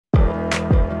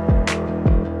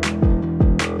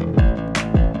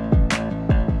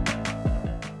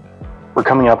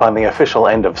coming up on the official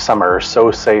end of summer,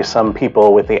 so say some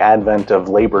people with the advent of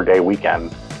Labor Day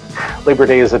weekend. Labor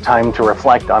Day is a time to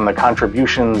reflect on the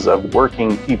contributions of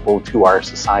working people to our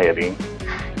society.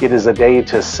 It is a day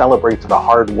to celebrate the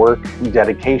hard work,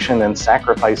 dedication, and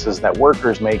sacrifices that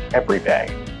workers make every day.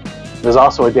 It is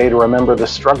also a day to remember the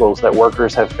struggles that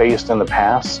workers have faced in the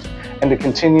past and to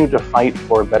continue to fight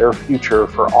for a better future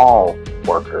for all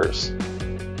workers.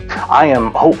 I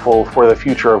am hopeful for the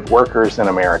future of workers in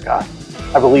America.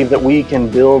 I believe that we can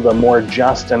build a more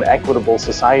just and equitable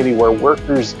society where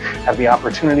workers have the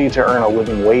opportunity to earn a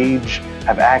living wage,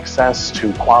 have access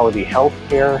to quality health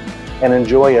care, and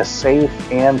enjoy a safe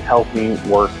and healthy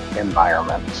work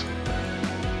environment.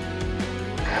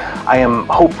 I am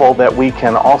hopeful that we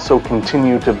can also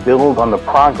continue to build on the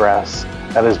progress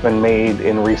that has been made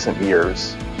in recent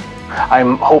years.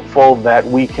 I'm hopeful that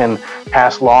we can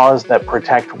pass laws that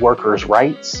protect workers'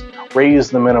 rights, raise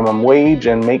the minimum wage,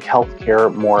 and make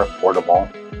healthcare more affordable.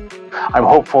 I'm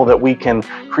hopeful that we can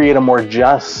create a more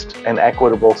just and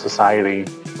equitable society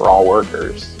for all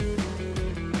workers.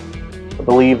 I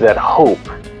believe that hope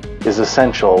is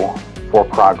essential for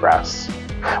progress.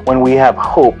 When we have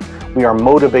hope, we are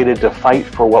motivated to fight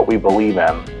for what we believe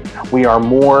in. We are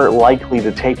more likely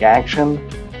to take action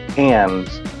and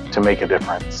to make a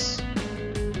difference.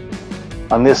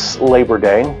 On this Labor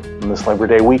Day, on this Labor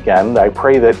Day weekend, I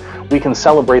pray that we can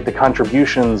celebrate the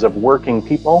contributions of working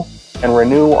people and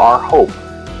renew our hope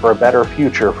for a better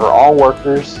future for all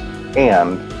workers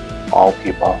and all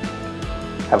people.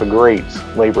 Have a great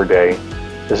Labor Day.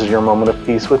 This is your Moment of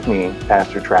Peace with me,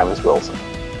 Pastor Travis Wilson.